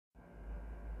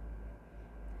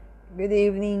Good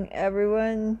evening,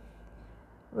 everyone.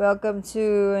 Welcome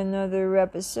to another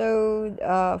episode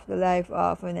of The Life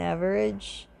of an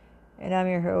Average. And I'm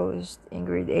your host,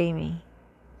 Ingrid Amy.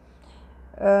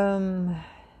 Um,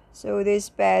 this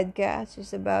podcast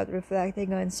is about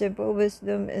reflecting on simple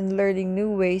wisdom and learning new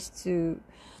ways to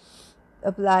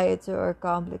apply it to our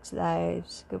complex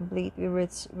lives, complete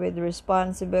with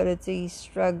responsibilities,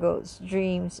 struggles,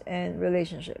 dreams, and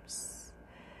relationships.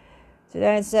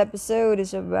 Tonight's episode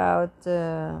is about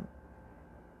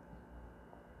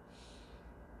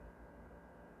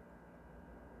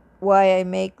why I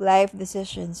make life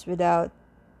decisions without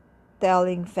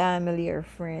telling family or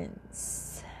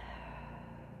friends.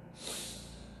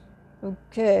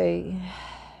 Okay.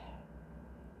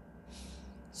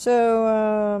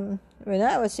 So, when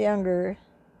I was younger,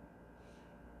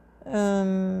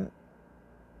 I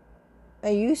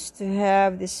used to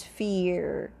have this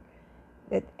fear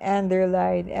that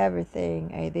underlined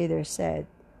everything I did or said.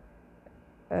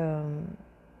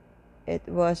 It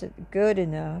wasn't good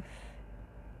enough.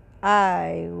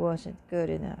 I wasn't good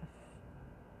enough.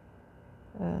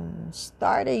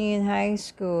 Starting in high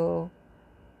school,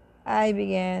 I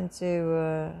began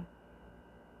to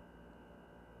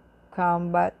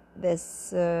combat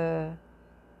this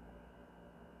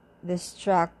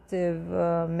destructive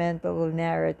mental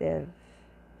narrative.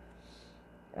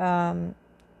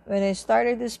 When I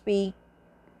started to speak,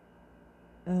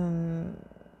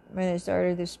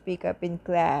 up in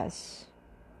class,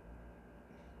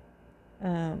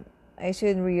 I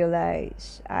soon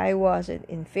realized I wasn't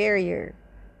inferior.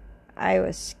 I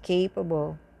was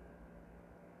capable.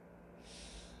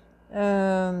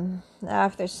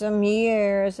 After some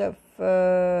years of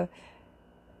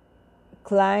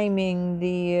climbing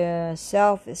the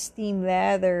self-esteem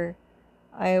ladder,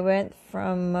 I went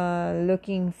from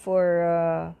looking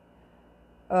for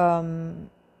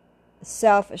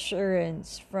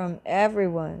self-assurance from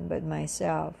everyone but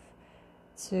myself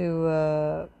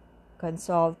to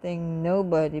consulting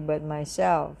nobody but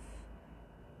myself.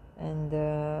 And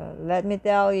let me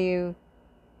tell you,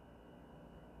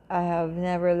 I have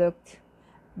never looked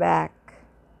back.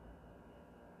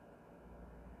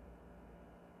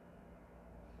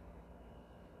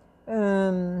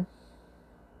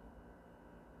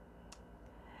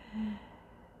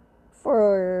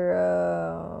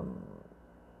 For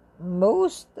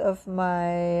most of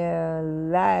my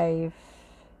life,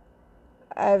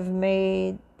 I've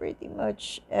made pretty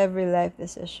much every life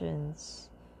decisions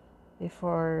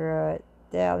before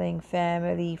telling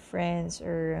family, friends,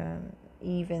 or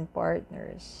even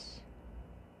partners.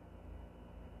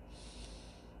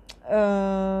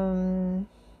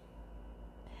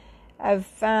 I've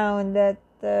found that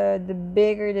the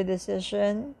bigger the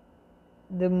decision,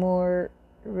 the more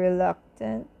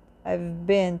reluctant I've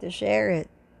been to share it.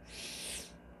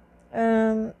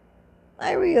 I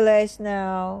realize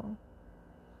now,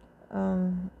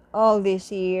 all these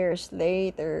years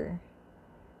later,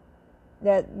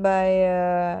 that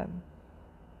by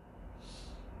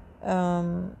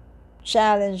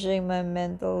challenging my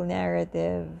mental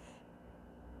narrative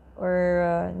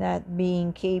or not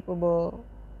being capable,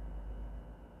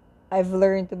 I've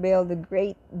learned to build a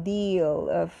great deal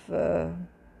of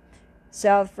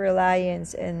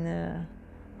self-reliance and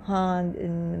honed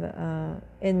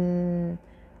in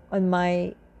on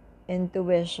my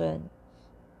intuition.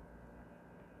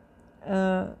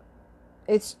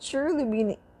 It's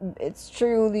truly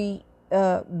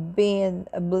been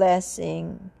a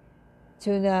blessing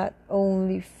to not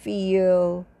only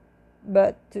feel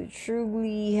but to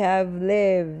truly have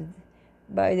lived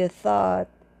by the thought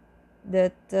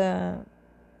that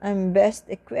I'm best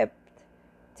equipped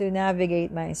to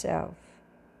navigate myself,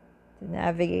 to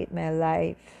navigate my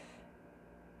life.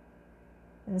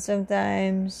 And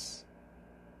sometimes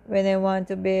when I want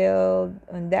to build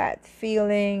on that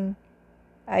feeling,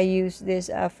 I use this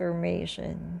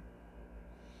affirmation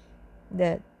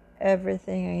that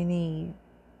everything I need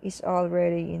is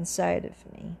already inside of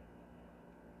me.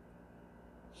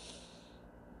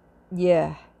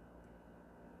 Yeah.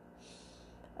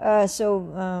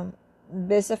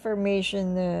 This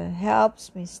affirmation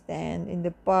helps me stand in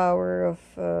the power of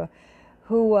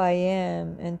who I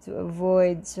am and to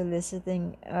avoid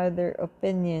soliciting other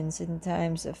opinions in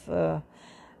times of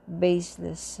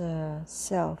baseless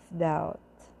self-doubt.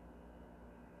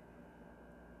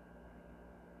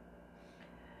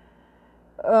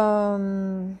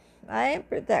 I am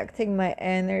protecting my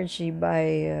energy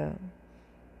by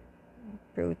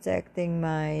protecting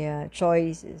my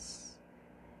choices.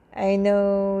 I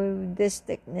know this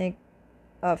technique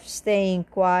of staying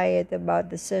quiet about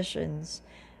decisions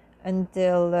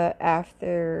until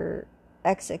after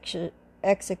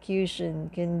execution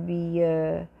can be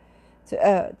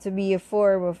to be a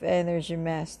form of energy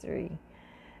mastery.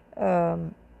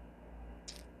 Um,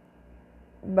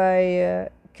 by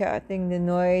cutting the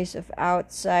noise of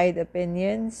outside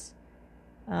opinions,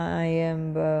 I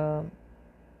am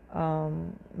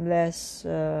less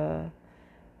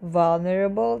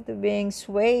vulnerable to being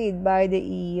swayed by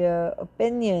the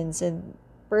opinions and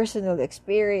personal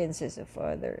experiences of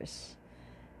others.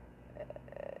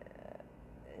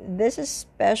 This is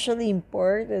especially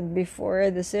important before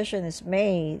a decision is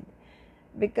made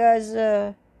because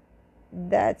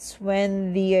that's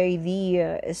when the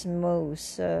idea is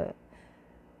most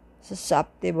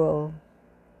susceptible.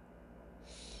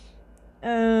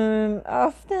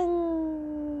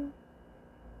 Often,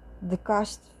 the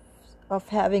cost of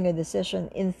having a decision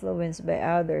influenced by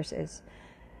others is,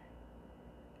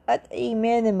 at a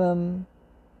minimum,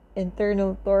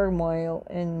 internal turmoil,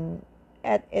 and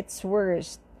at its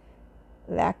worst,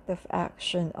 lack of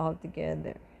action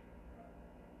altogether.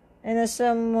 And as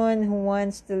someone who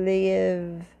wants to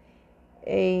live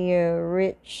a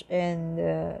rich and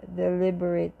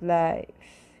deliberate life,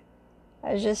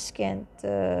 I just can't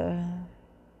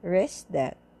risk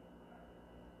that.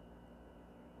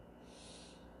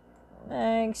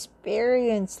 I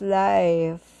experience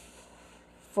life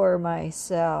for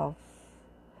myself.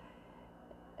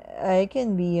 I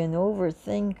can be an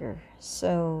overthinker,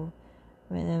 so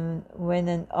when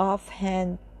an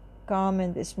offhand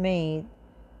comment is made,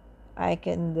 I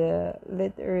can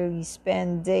literally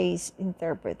spend days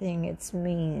interpreting its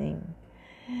meaning.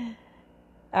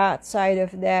 Outside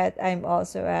of that, I'm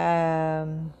also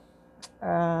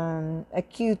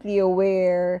acutely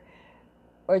aware,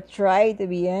 or try to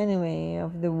be anyway,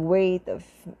 of the weight of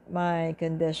my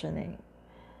conditioning.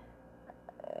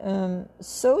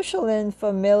 Social and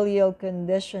familial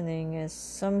conditioning is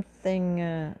something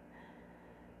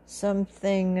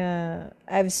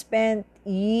I've spent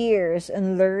years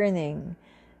unlearning,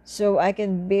 so I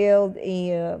can build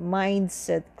a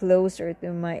mindset closer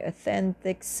to my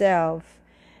authentic self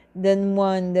than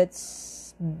one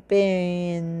that's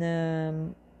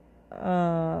been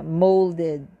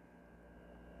molded.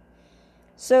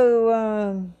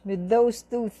 So, with those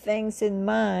two things in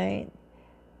mind,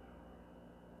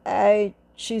 I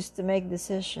choose to make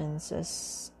decisions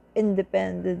as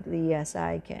independently as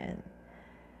I can.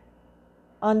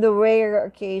 On the rare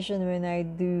occasion when I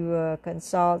do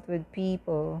consult with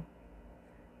people,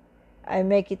 I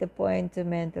make it a point to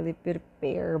mentally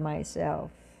prepare myself.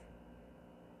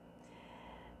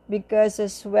 Because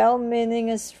as well-meaning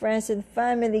as friends and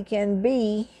family can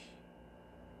be,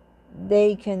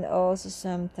 they can also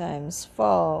sometimes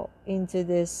fall into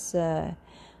these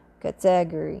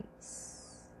categories.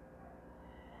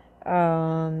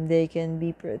 They can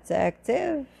be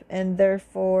protective and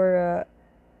therefore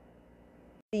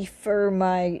prefer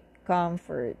my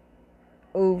comfort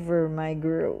over my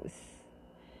growth.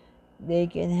 They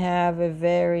can have a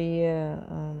very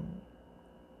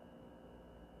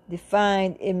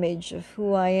defined image of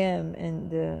who I am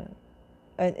and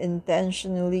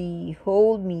intentionally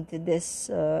hold me to this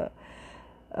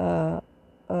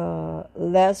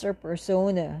lesser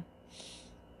persona.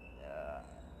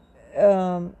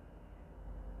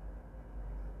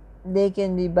 They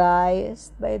can be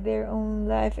biased by their own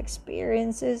life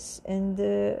experiences and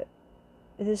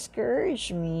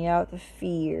discourage me out of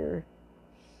fear.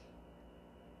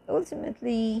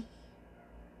 Ultimately,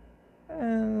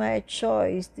 my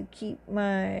choice to keep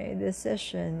my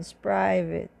decisions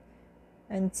private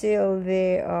until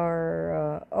they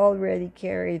are already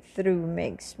carried through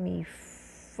makes me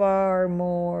far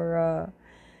more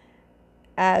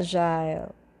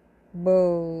agile,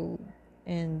 bold,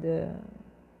 and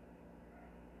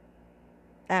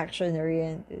action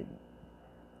oriented.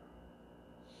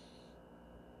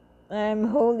 I'm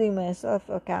holding myself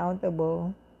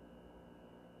accountable.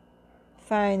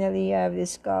 Finally, I've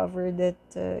discovered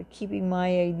that keeping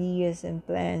my ideas and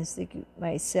plans to keep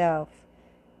myself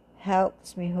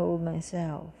helps me hold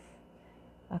myself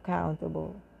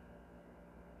accountable.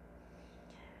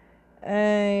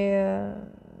 I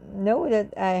know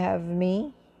that I have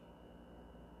me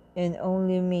and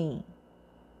only me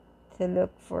to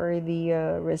look for the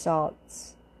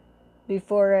results.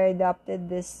 Before I adopted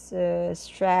this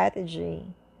strategy,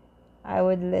 I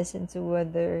would listen to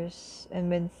others, and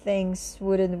when things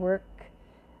wouldn't work,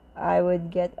 I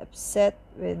would get upset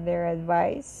with their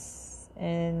advice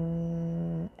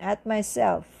and at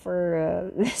myself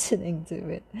for listening to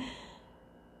it.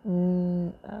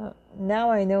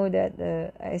 Now I know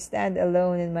that I stand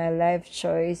alone in my life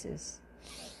choices.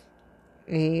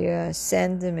 A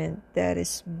sentiment that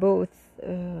is both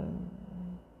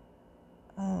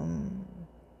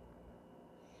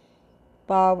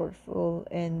powerful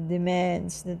and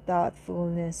demands the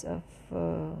thoughtfulness of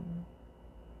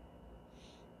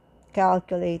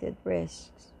calculated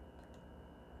risks.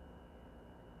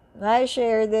 I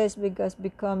share this because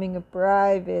becoming a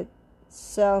private,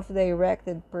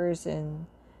 self-directed person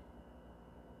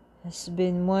has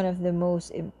been one of the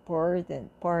most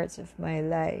important parts of my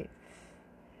life.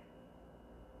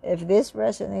 If this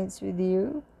resonates with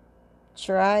you,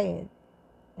 try it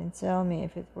and tell me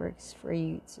if it works for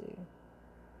you too.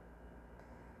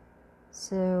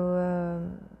 So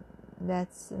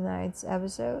that's tonight's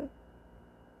episode.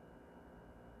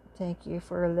 Thank you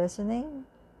for listening.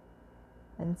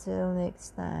 Until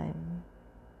next time,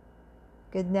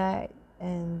 good night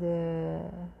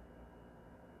and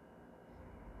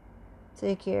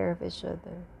take care of each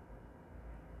other.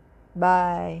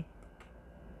 Bye.